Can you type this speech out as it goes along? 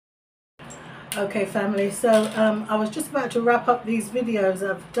Okay, family, so I was just about to wrap up these videos.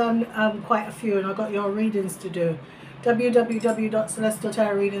 I've done quite a few, and I've got your readings to do.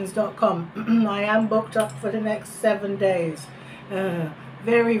 www.celeste.tarotreadings.com. I am booked up for the next 7 days.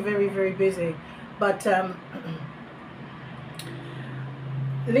 Very, very, very busy. But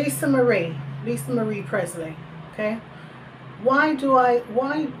Lisa Marie Presley, okay? Why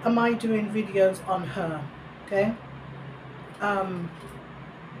am I doing videos on her? Okay?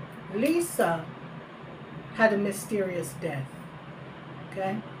 Lisa had a mysterious death,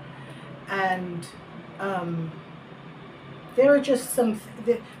 okay? And there are just some,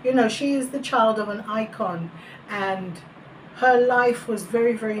 you know, she is the child of an icon, and her life was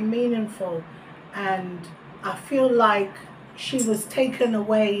very, very meaningful, and I feel like she was taken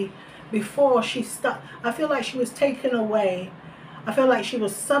away before she started. I feel like she was taken away. I feel like she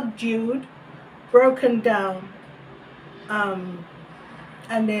was subdued, broken down,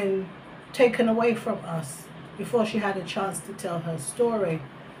 and then taken away from us before she had a chance to tell her story.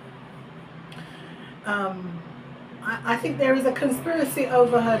 I think there is a conspiracy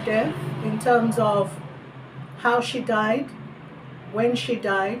over her death in terms of how she died, when she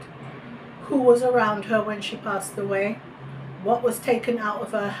died, who was around her when she passed away, what was taken out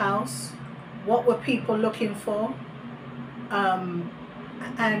of her house, what were people looking for, and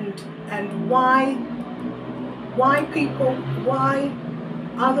why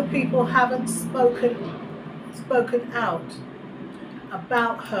other people haven't spoken out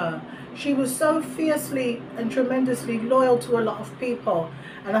about her. She was so fiercely and tremendously loyal to a lot of people,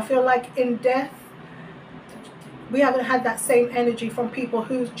 and I feel like in death we haven't had that same energy from people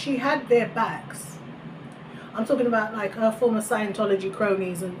who she had their backs. I'm talking about like her former Scientology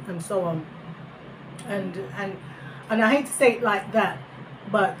cronies and so on, and I hate to say it like that,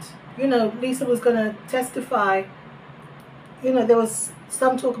 but you know, Lisa was going to testify. You know, there was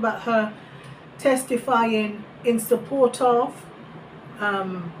some talk about her testifying in support of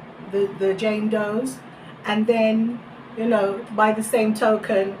the Jane Does, and then, you know, by the same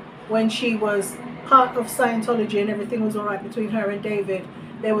token, when she was part of Scientology and everything was all right between her and David,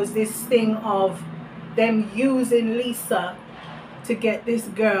 there was this thing of them using Lisa to get this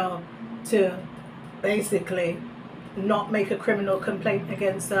girl to basically not make a criminal complaint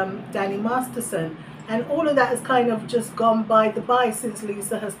against Danny Masterson. And all of that has kind of just gone by the by since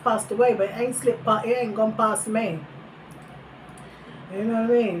Lisa has passed away, but it ain't slipped past, it ain't gone past me. You know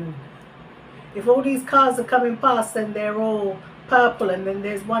what I mean? If all these cars are coming past and they're all purple and then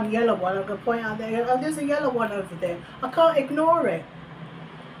there's one yellow one, I'm going to point out there, oh, there's a yellow one over there. I can't ignore it.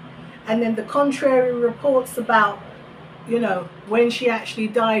 And then the contrary reports about, you know, when she actually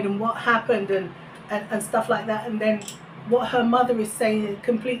died and what happened and stuff like that, and then what her mother is saying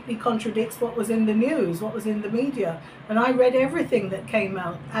completely contradicts what was in the news, what was in the media. And I read everything that came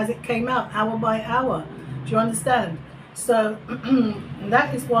out as it came out, hour by hour. Do you understand? So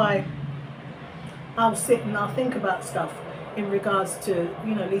that is why I'll sit and I'll think about stuff in regards to,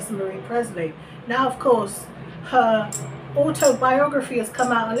 you know, Lisa Marie Presley. Now, of course, her autobiography has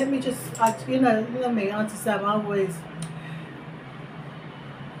come out, and let me just, you know me, Auntie Sam, I always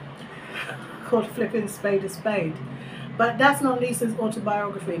called flipping spade a spade. But that's not Lisa's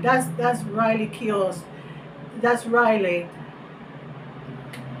autobiography. That's Riley Keough's. That's Riley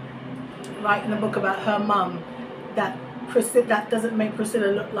writing a book about her mum that doesn't make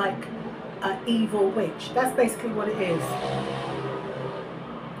Priscilla look like an evil witch. That's basically what it is.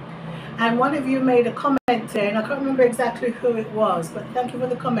 And one of you made a comment there, and I can't remember exactly who it was, but thank you for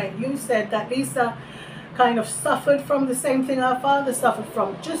the comment. You said that Lisa kind of suffered from the same thing her father suffered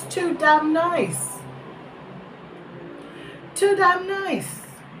from. Just too damn nice. Too damn nice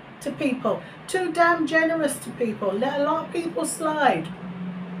to people. Too damn generous to people. Let a lot of people slide.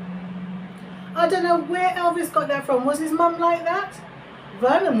 I don't know where Elvis got that from. Was his mum like that?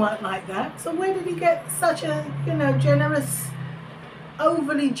 Vernon weren't like that. So where did he get such a, you know, generous,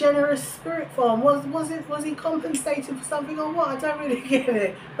 overly generous spirit from? Was he compensated for something or what? I don't really get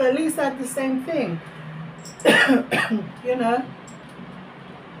it. But at least I had the same thing. You know,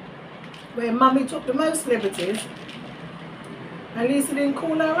 where mummy took the most liberties, at least he didn't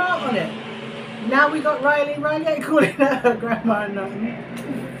call her out on it. Now we got Riley ain't calling her grandma or nothing.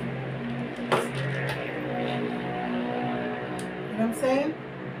 You know what I'm saying?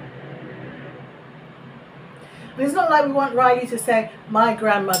 And it's not like we want Riley to say, my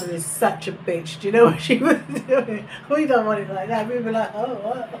grandmother is such a bitch. Do you know what she was doing? We don't want it like that. We'd be like,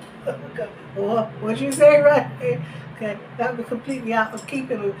 oh, what? What'd you say, Riley? Okay, that would be completely out of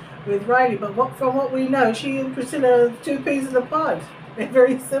keeping with Riley. But from what we know, she and Priscilla are two peas in a pod. They're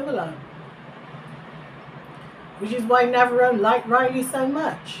very similar. Which is why Navarone liked Riley so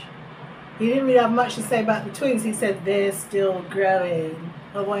much. he didn't really have much to say about the twins. He said they're still growing,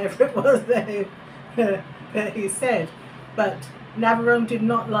 or whatever it was that he said. But Navarone did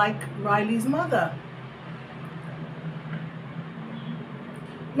not like Riley's mother.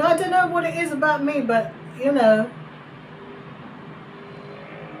 Now, I don't know what it is about me, but, you know,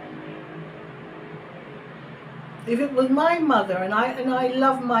 if it was my mother, and I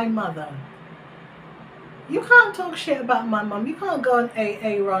love my mother, you can't talk shit about my mum. You can't go on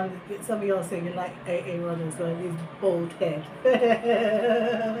AA Ron. Some of y'all saying you like AA Ron as well, his bald head.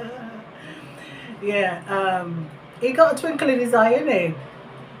 Yeah, he got a twinkle in his eye, innit?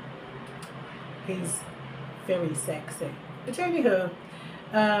 He's very sexy. But anywho,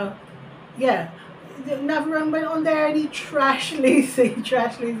 yeah, Navarone went on there and he trashed Lisa. He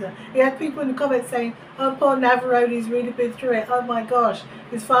trashed Lisa. He had people in the comments saying, "Oh, poor Navarone, he's really been through it. Oh my gosh,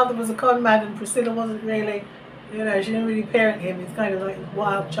 his father was a con man and Priscilla wasn't really, you know, she didn't really parent him. He's kind of like a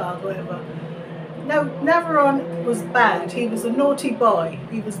wild child, whatever." No, Navarone was bad. He was a naughty boy.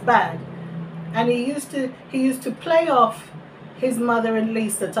 He was bad, and he used to play off his mother and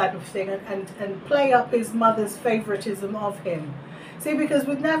Lisa type of thing, and play up his mother's favoritism of him. See, because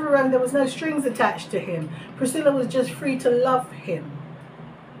with Navarone there was no strings attached to him. Priscilla was just free to love him.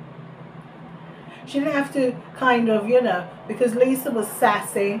 She didn't have to kind of, you know, because Lisa was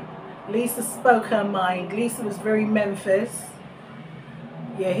sassy. Lisa spoke her mind. Lisa was very Memphis.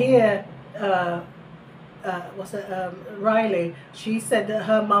 You hear, Riley, she said that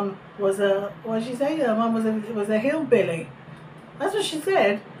her mum was a, what did she say? Her mum was a hillbilly. That's what she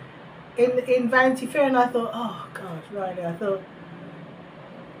said in Vanity Fair, and I thought, oh God, Riley, I thought,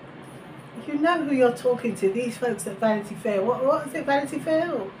 you know who you're talking to, these folks at Vanity Fair. What was it, Vanity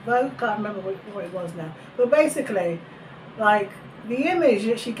Fair or Vogue? Can't remember what it was now. But basically, like, the image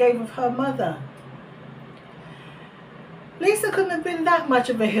that she gave of her mother. Lisa couldn't have been that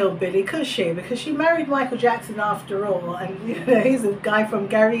much of a hillbilly, could she? Because she married Michael Jackson after all, and you know, he's a guy from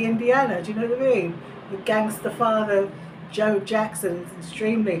Gary, Indiana. Do you know what I mean? The gangster father, Joe Jackson, is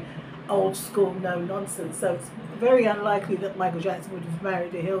extremely old school, no nonsense. So it's very unlikely that Michael Jackson would have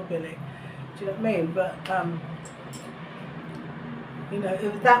married a hillbilly. Do you know what I mean? But, you know,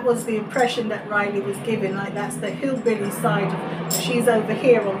 that was the impression that Riley was giving, like that's the hillbilly side. She's over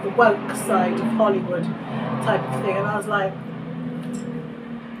here on the woke side of Hollywood type of thing. And I was like,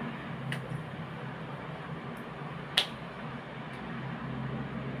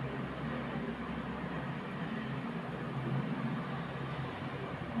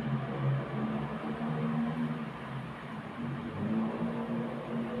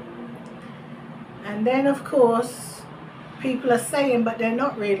 and then of course people are saying, but they're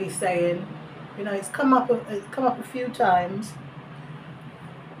not really saying, you know, it's come up a few times,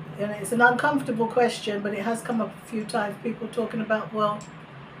 and it's an uncomfortable question, but it has come up a few times. People talking about, well,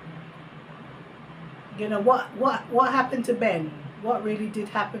 you know, what happened to Ben? What really did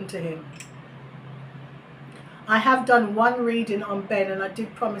happen to him? I have done one reading on Ben, and I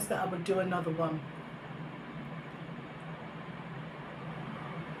did promise that I would do another one.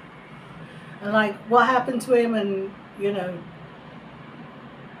 And like, what happened to him, and you know,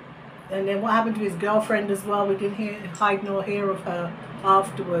 and then what happened to his girlfriend as well? We didn't hide nor hear of her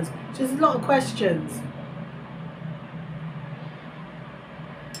afterwards. Just a lot of questions.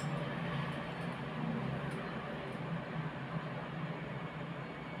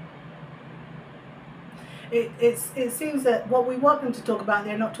 It seems that what we want them to talk about,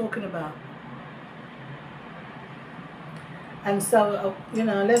 they're not talking about. And so, you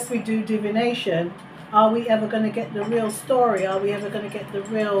know, unless we do divination, are we ever going to get the real story? Are we ever going to get the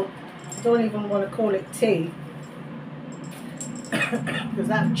real, I don't even want to call it tea, because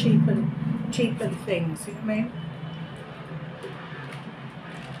that cheapen things, you know what I mean?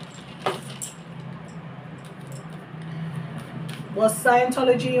 Was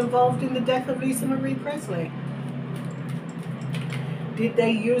Scientology involved in the death of Lisa Marie Presley? Did they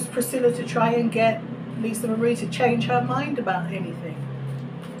use Priscilla to try and get Lisa Marie to change her mind about anything?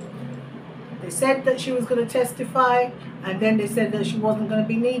 They said that she was going to testify, and then they said that she wasn't going to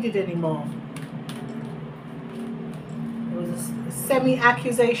be needed anymore. There was a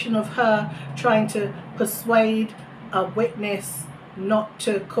semi-accusation of her trying to persuade a witness not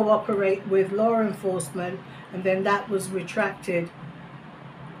to cooperate with law enforcement, and then that was retracted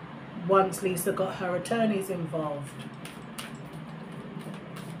once Lisa got her attorneys involved.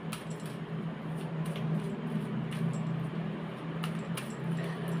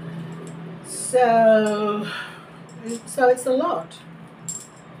 So it's a lot.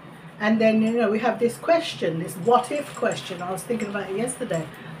 And then, you know, we have this question, this what if question. I was thinking about it yesterday.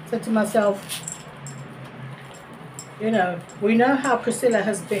 I said to myself, You know, we know how Priscilla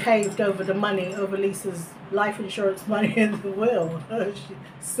has behaved over the money, over Lisa's life insurance money in the will. She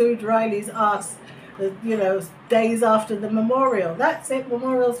sued Riley's ass, you know, days after the memorial. That's it,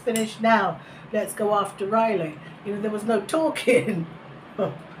 memorial's finished now. Let's go after Riley. You know, there was no talking.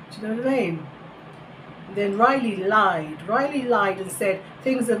 Do you know what I mean? Then Riley lied. Riley lied and said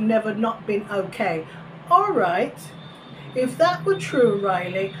things have never not been okay. All right. If that were true,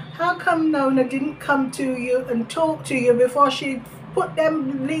 Riley, how come Nona didn't come to you and talk to you before she put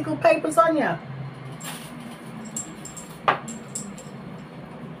them legal papers on you?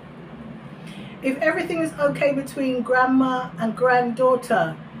 If everything is okay between grandma and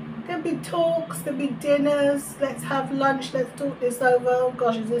granddaughter, there'll be talks, there'll be dinners, let's have lunch, let's talk this over. Oh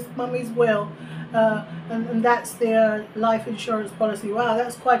gosh, is this mummy's will? And that's their life insurance policy. Wow,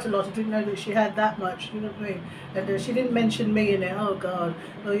 that's quite a lot. I didn't know that she had that much, you know what I mean? And she didn't mention me in it. Oh God,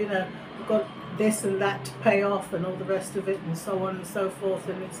 well, you know, we've got this and that to pay off and all the rest of it and so on and so forth.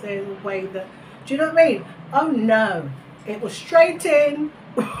 And it's their way that, do you know what I mean? Oh no, it was straight in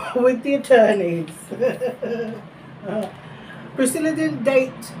with the attorneys. Priscilla didn't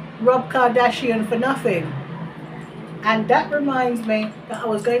date Rob Kardashian for nothing. And that reminds me that I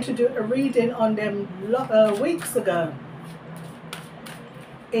was going to do a reading on them weeks ago.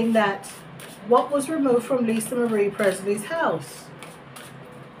 In that, what was removed from Lisa Marie Presley's house?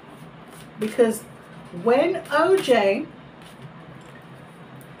 Because when OJ,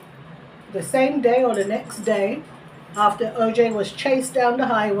 the same day or the next day, after OJ was chased down the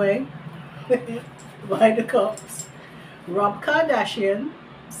highway by the cops, Rob Kardashian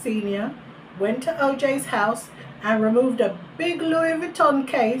Sr. went to OJ's house and removed a big Louis Vuitton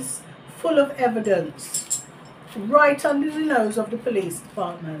case full of evidence right under the nose of the police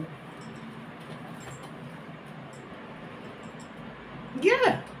department.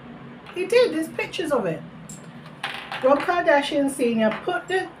 Yeah, he did. There's pictures of it. Rob Kardashian Sr. put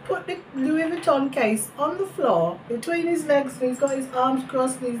the Louis Vuitton case on the floor between his legs, and he's got his arms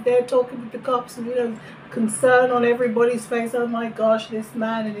crossed, and he's there talking with the cops, and you know, concern on everybody's face. Oh my gosh, this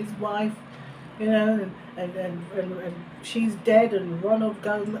man and his wife, you know, and she's dead, and Ronald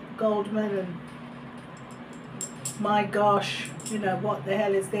Goldman, and my gosh, you know, what the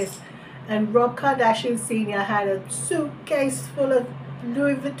hell is this? And Rob Kardashian Sr. had a suitcase full of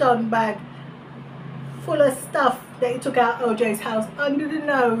Louis Vuitton bag full of stuff that he took out OJ's house under the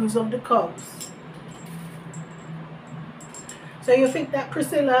nose of the cops. So you think that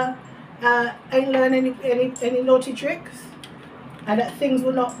Priscilla ain't learned any naughty tricks, and that things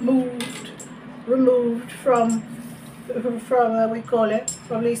were not removed from we call it,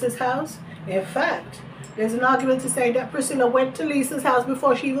 from Lisa's house? In fact, there's an argument to say that Priscilla went to Lisa's house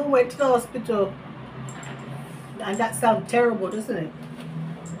before she even went to the hospital. And that sounds terrible, doesn't it?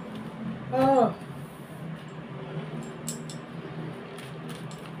 Oh.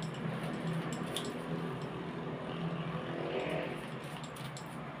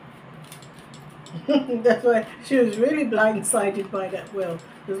 That's why she was really blindsided by that will.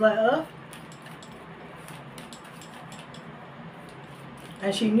 It was like, oh.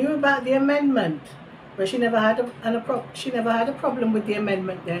 And she knew about the amendment, but she never had a problem with the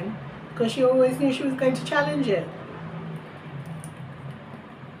amendment then, because she always knew she was going to challenge it.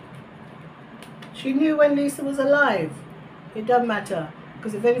 She knew when Lisa was alive. It doesn't matter,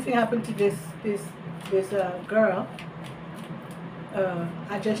 because if anything happened to this girl,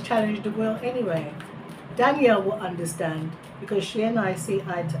 I just challenged the will anyway. Danielle will understand, because she and I see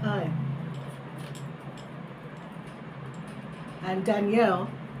eye to eye. And Danielle,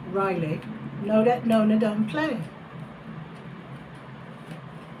 Riley, know that Nona don't play.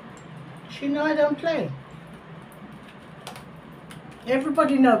 She know I don't play.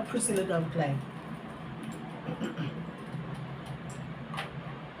 Everybody know Priscilla don't play.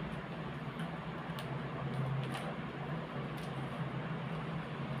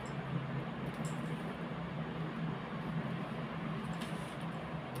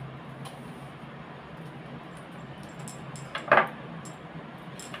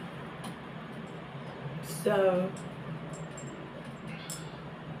 So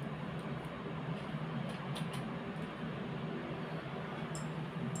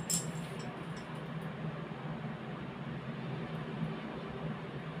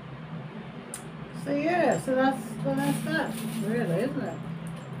yeah, so that's that, really, isn't it?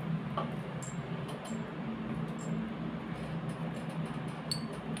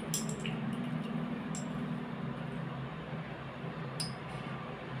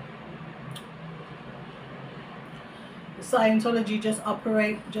 Scientology just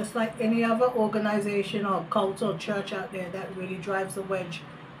operate just like any other organization or cult or church out there that really drives a wedge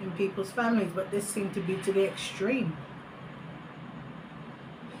in people's families, but this seemed to be to the extreme.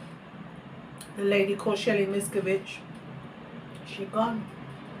 The lady called Shelley Miskovich. She gone.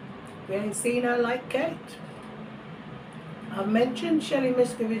 We ain't seen her like Kate. I've mentioned Shelley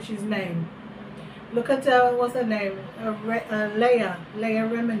Miskovich's name. Look at what's her name? Leah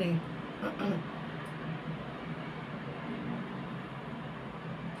Remini.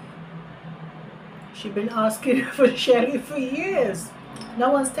 She's been asking for Shelley for years.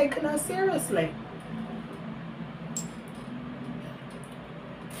 No one's taken her seriously.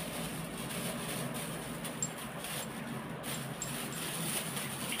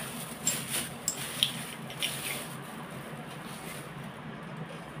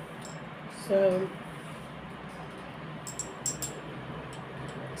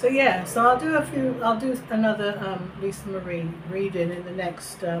 So yeah, so I'll do another Lisa Marie reading in the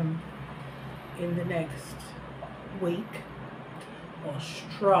next week, or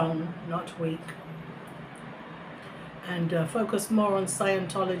strong, not week, and focus more on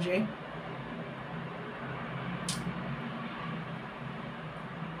Scientology.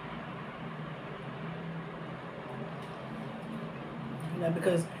 You know,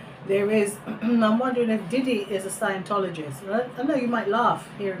 because there is, I'm wondering if Diddy is a Scientologist. I know you might laugh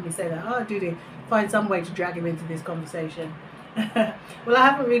hearing me say that. Oh, Diddy, find some way to drag him into this conversation. Well, I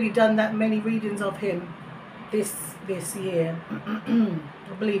haven't really done that many readings of him this year.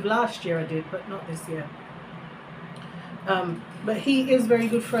 I believe last year I did, but not this year. But he is very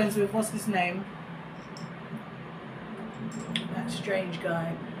good friends with, what's his name? That strange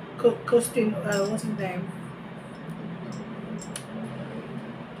guy. Kustin, what's his name?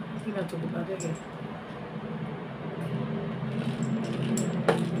 You know what I'm talking about, don't you?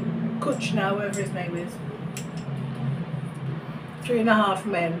 Kuchna, whatever his name is.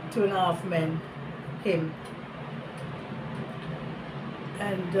 2.5 men, him.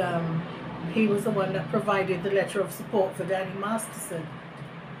 And he was the one that provided the letter of support for Danny Masterson.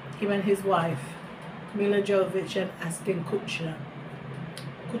 Him and his wife, Mila Jovovich and Astin Kuchna.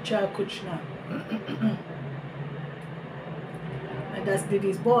 Kuchna. And that's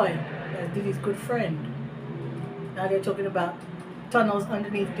Diddy's boy. That's Diddy's good friend. Now they're talking about tunnels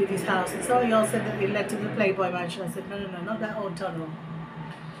underneath Diddy's house. And some of y'all said that they led to the Playboy Mansion. I said, no, not that old tunnel.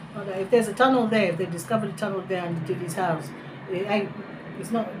 Not that. If there's a tunnel there, if they discovered a tunnel there under Diddy's house,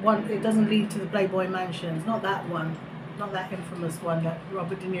 it's not one, it doesn't lead to the Playboy Mansion. It's not that one. Not that infamous one that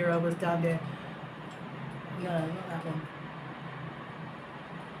Robert De Niro was down there. No, not that one.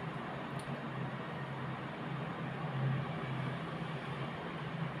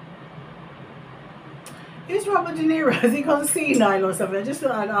 Is Robert De Niro, has he gone senile or something? I just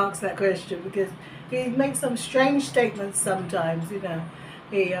thought I'd ask that question because he makes some strange statements sometimes, you know.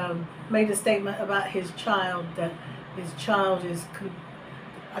 He made a statement about his child, that his child is,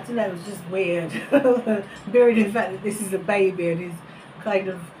 I don't know, it was just weird. Buried in the fact that this is a baby, and he's kind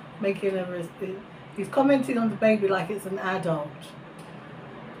of making he's commenting on the baby like it's an adult.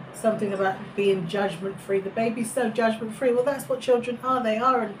 Something about being judgment-free. The baby's so judgment-free. Well, that's what children are. They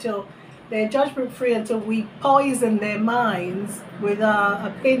are until they're judgment-free, until we poison their minds with our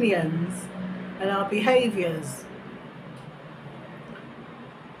opinions and our behaviors.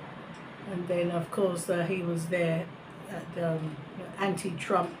 And then, of course, he was there at the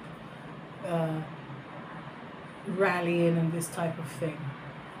anti-Trump rallying and this type of thing.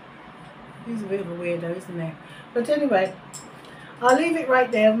 He's a bit of a weirdo, isn't he? But anyway, I'll leave it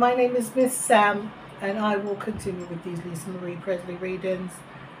right there. My name is Miss Sam, and I will continue with these Lisa Marie Presley readings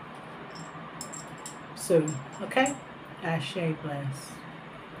soon. Okay? Ashe bless.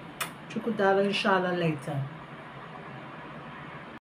 Chukwudaalu, inshallah, later.